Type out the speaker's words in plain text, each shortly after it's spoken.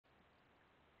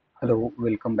Hello,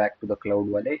 welcome back to the Cloud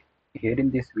Valley. Here in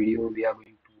this video, we are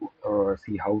going to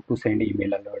see how to send email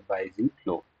alert by using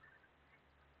Flow.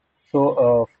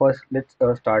 So first, let's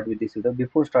start with this video.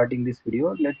 Before starting this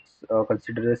video, let's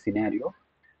consider a scenario.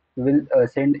 We will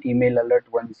send email alert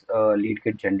once lead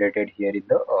get generated here in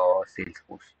the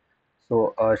Salesforce.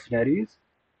 So scenario is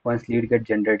once lead get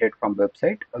generated from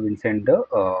website, we'll send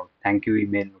the thank you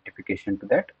email notification to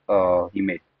that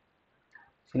email.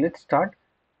 So let's start.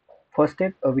 First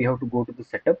step, we have to go to the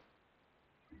setup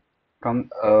from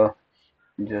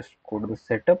just go to the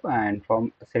setup, and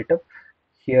from setup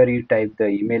here you type the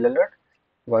email alert.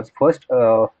 Was first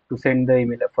to send the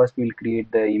email, first we'll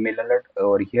create the email alert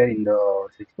over here in the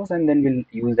Salesforce, and then we'll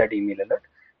use that email alert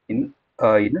in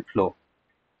a flow.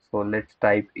 So let's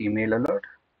type email alert,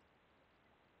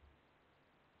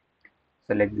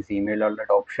 select this email alert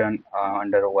option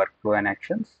under workflow and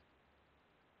actions.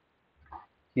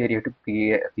 Here you have to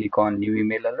click on new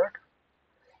email alert,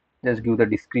 just give the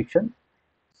description.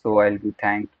 So I'll do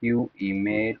thank you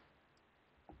email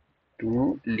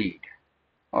to lead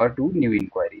or to new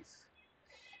inquiries.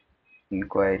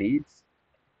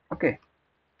 Okay,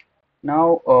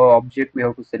 now object we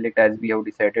have to select, as we have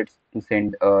decided to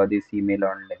send this email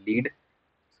on the lead.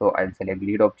 So I'll select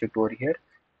lead object over here.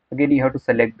 Again, you have to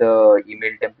select the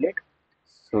email template.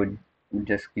 So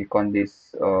just click on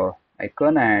this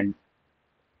icon, and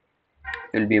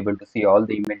you'll be able to see all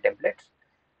the email templates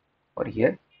over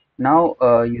here. Now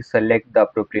you select the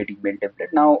appropriate email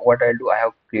template. Now what I'll do, I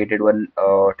have created one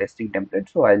testing template,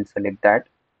 so I'll select that.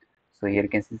 So here you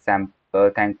can see thank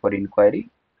for inquiry.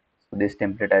 So this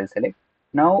template I'll select.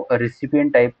 Now a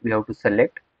recipient type we have to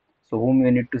select. So whom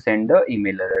we need to send the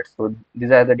email alert. So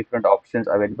these are the different options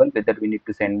available, whether we need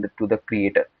to send it to the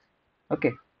creator.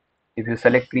 Okay. If you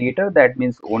select creator, that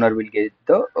means owner will get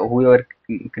the whoever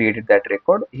created that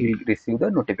record, he will receive the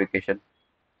notification.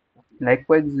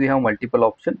 Likewise, we have multiple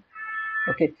options.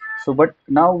 Okay. So but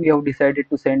now we have decided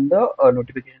to send the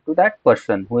notification to that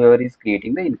person, whoever is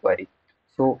creating the inquiry.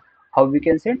 So how we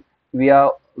can send? We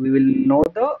will know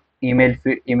the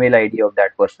email ID of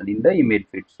that person in the email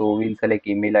feed. So we'll select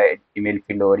email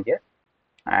field over here,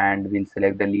 and we'll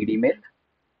select the lead email.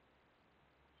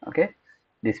 Okay,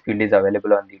 this field is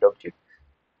available on lead object.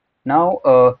 Now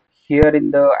here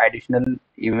in the additional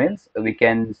emails, we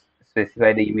can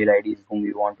specify the email IDs whom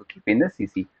we want to keep in the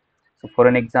CC. So for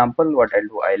an example, what I'll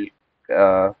do,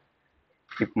 I'll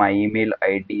keep my email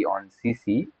ID on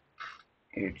CC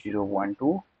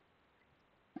 8012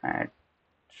 at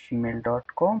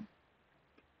gmail.com.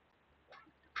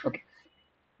 Okay,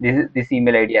 this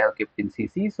email ID I have kept in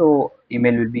CC. So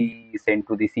email will be sent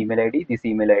to this email ID, this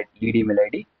email ID, lead email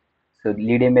ID. So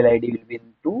lead email ID will be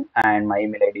in 2, and my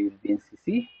email ID will be in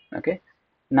CC. Okay.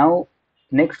 Now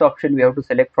next option, we have to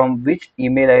select from which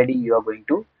email ID you are going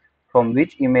to, from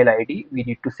which email ID we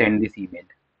need to send this email.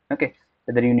 Okay.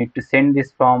 Whether you need to send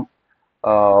this from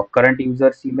current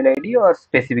user's email ID or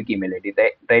specific email ID.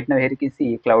 Right now here you can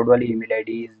see Cloud Valley email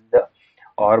ID is the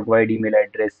org wide email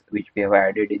address which we have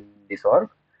added in this org.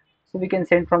 So we can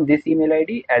send from this email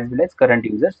ID as well as current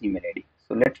user's email ID.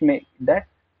 So let's make that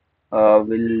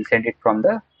we'll send it from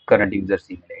the current user's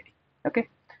email ID. Okay.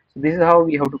 So this is how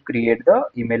we have to create the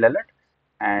email alert,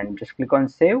 and just click on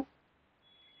save.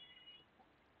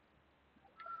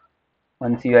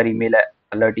 Once your email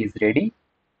alert is ready,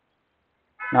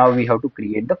 now we have to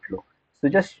create the flow. So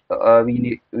just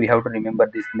we have to remember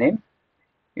this name,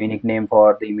 unique name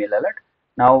for the email alert.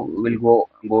 Now we'll go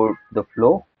to the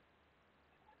flow.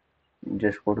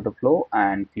 Just go to the flow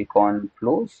and click on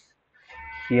flows.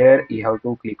 Here you have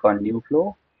to click on new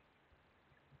flow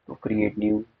to create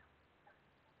new.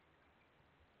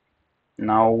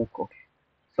 Now okay.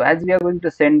 So as we are going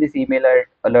to send this email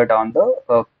alert on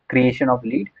the creation of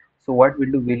lead, so what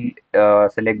we'll do, we'll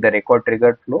select the record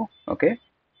triggered flow. Okay,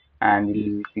 and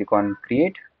we'll click on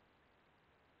create.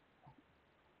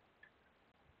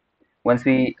 Once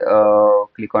we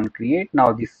click on create,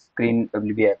 now this screen will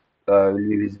be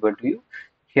visible to you.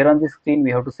 Here on this screen,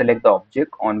 we have to select the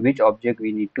object, on which object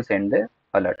we need to send the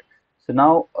alert. So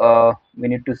now we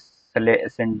need to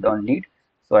send on lead.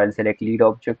 So I'll select lead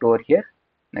object over here.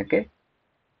 Okay.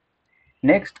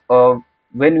 Next,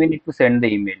 when we need to send the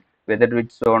email, whether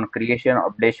it's on creation or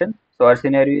updation. So our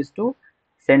scenario is to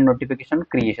send notification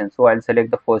creation. So I'll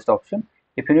select the first option.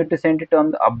 If you need to send it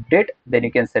on the update, then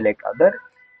you can select other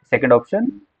second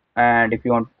option. And if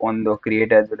you want on the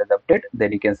create as well as update,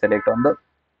 then you can select on the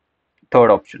third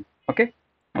option. Okay.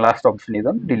 Last option is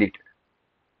on delete.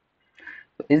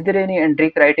 So is there any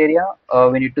entry criteria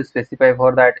we need to specify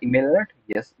for that email alert?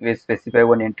 Yes, we specify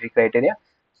one entry criteria.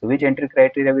 So which entry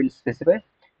criteria will specify?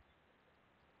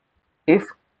 If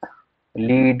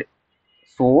lead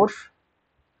source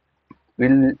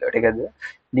will together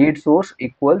lead source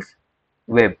equals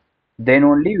web, then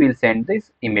only we'll send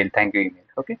this email, thank you email.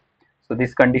 Okay, so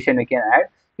this condition we can add.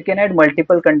 You can add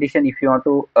multiple condition if you want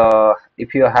to,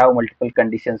 if you have multiple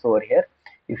conditions over here.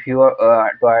 If you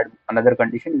are to add another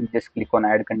condition, you just click on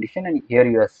add condition, and here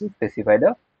you have to specify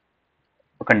the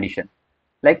condition.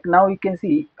 Like now you can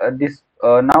see this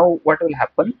now what will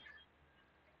happen,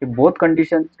 if both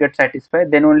conditions get satisfied,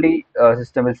 then only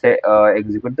system will say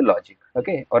execute the logic,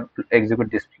 okay, or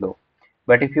execute this flow.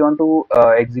 But if you want to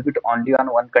execute only on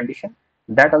one condition,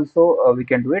 that also we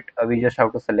can do it. We just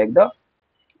have to select the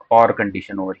or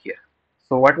condition over here.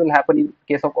 So what will happen in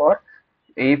case of or?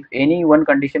 If any one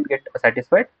condition get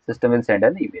satisfied, system will send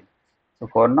an email. So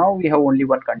for now we have only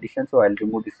one condition, so I'll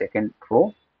remove the second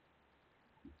row.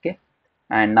 Okay,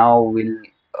 and now we'll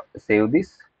save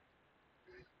this.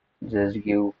 Just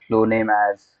give flow name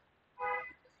as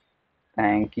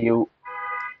thank you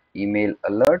email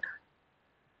alert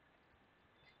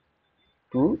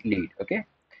to lead. Okay,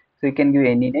 so you can give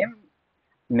any name,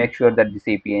 make sure that this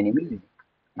API name is unique.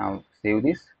 Now save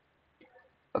this.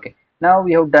 Okay, now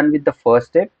we have done with the first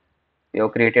step. We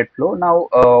have created flow.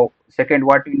 Now second,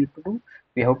 what we need to do,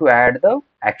 we have to add the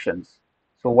actions.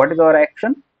 So what is our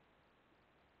action?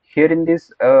 Here in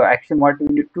this action, what we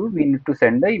need to, we need to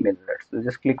send the email alert. So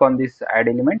just click on this add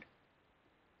element,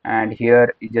 and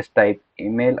here you just type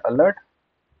email alert.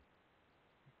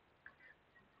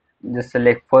 Just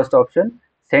select first option,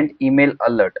 send email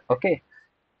alert. Okay,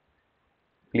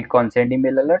 click on send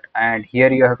email alert, and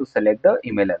here you have to select the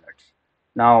email alerts.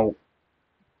 Now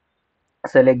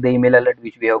select the email alert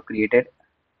which we have created.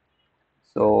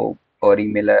 So our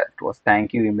email alert was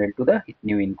thank you email to the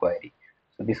new inquiry.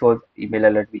 So this was email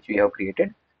alert which we have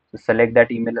created. So select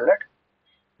that email alert,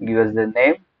 give us the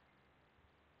name,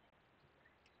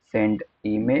 send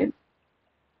email.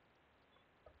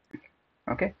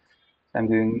 Okay, so I'm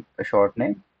giving a short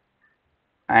name,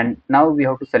 and now we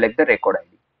have to select the record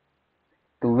ID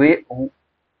to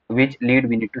which lead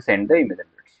we need to send the email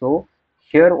alert. So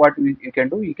here what you can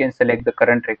do, you can select the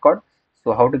current record.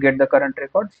 So how to get the current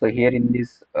record? So here in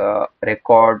this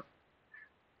record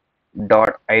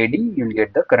dot id, you'll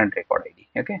get the current record id.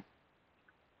 Okay,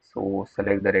 so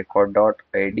select the record dot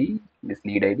id, this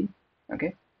lead id.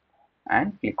 Okay,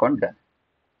 and click on done.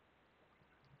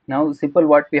 Now simple,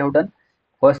 what we have done,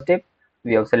 first step,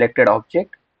 we have selected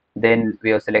object, then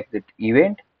we have selected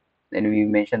event, then we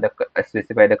mention the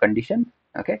specify the condition.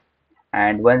 Okay,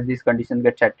 and once this condition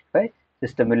gets satisfied,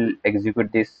 system will execute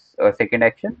this second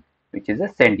action, which is a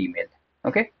send email.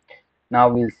 Okay, now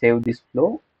we'll save this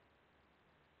flow,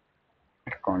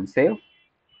 click on save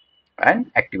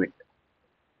and activate.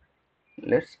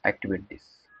 Let's activate this.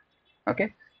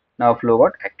 Okay, now flow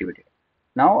got activated.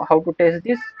 Now how to test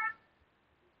this?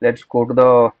 Let's go to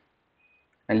the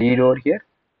lead over here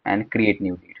and create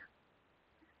new lead.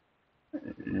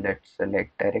 Let's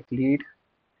select direct lead.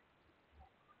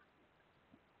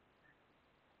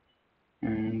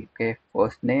 Okay,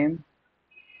 first name,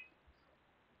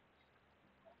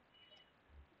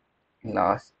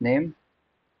 last name,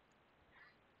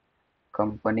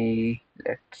 company,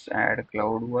 let's add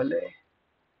cloud wallet.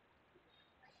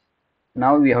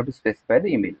 Now we have to specify the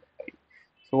email ID.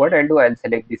 So what I'll do, I'll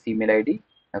select this email ID.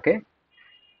 Okay,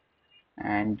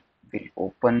 and we'll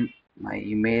open my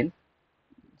email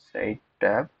site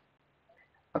tab.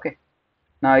 Okay,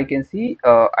 now you can see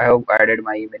I have added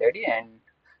my email ID, and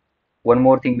one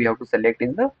more thing we have to select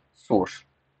is the source,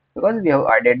 because we have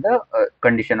added the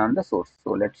condition on the source.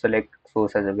 So let's select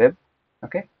source as a web.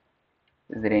 Okay,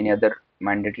 is there any other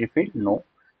mandatory field? No.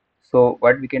 So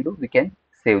what we can do, we can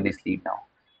save this lead now.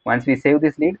 Once we save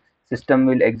this lead, system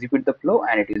will execute the flow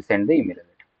and it will send the email alert.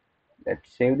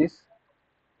 Let's save this.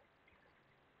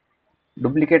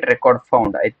 Duplicate record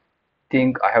found. I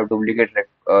think I have duplicate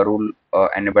rule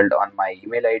enabled on my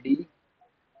email ID.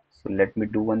 So let me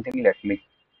do one thing. Let me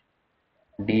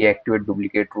deactivate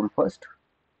duplicate rule first.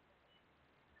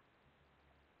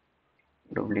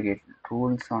 Duplicate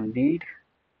rules on lead.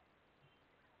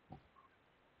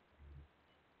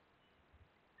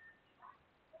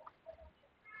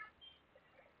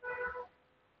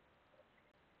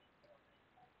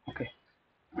 Okay,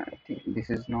 I think this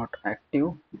is not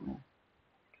active.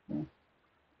 Okay.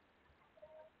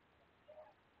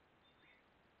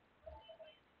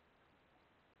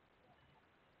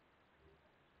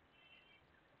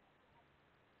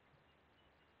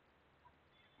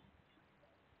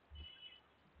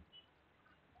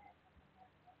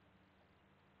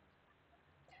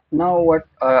 Now what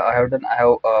I have done, I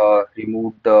have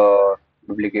removed the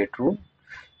duplicate rule.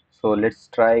 So let's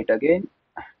try it again.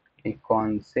 Click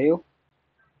on save.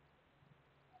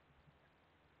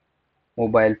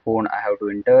 Mobile phone I have to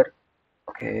enter.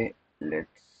 Okay, let's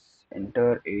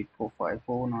enter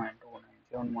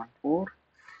 8454929714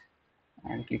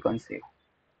 and click on save.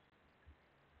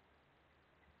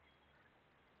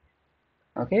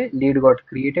 Okay, lead got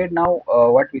created. Now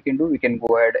what we can do, we can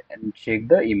go ahead and check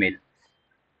the email.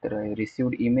 There I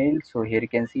received email. So here you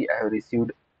can see I have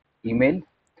received email.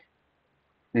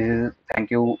 This is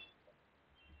thank you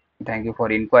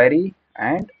for inquiry,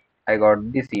 and I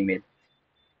got this email.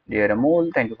 Dear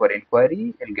Amol, thank you for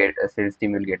inquiry. And get a sales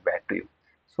team will get back to you.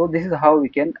 So this is how we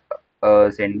can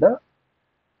send the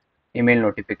email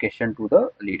notification to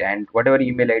the lead, and whatever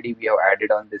email ID we have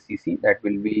added on the CC, that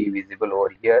will be visible over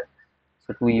here.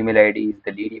 So two email ID is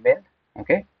the lead email,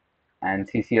 okay, and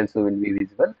CC also will be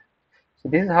visible. So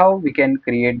this is how we can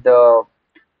create the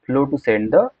flow to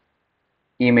send the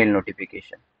email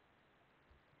notification.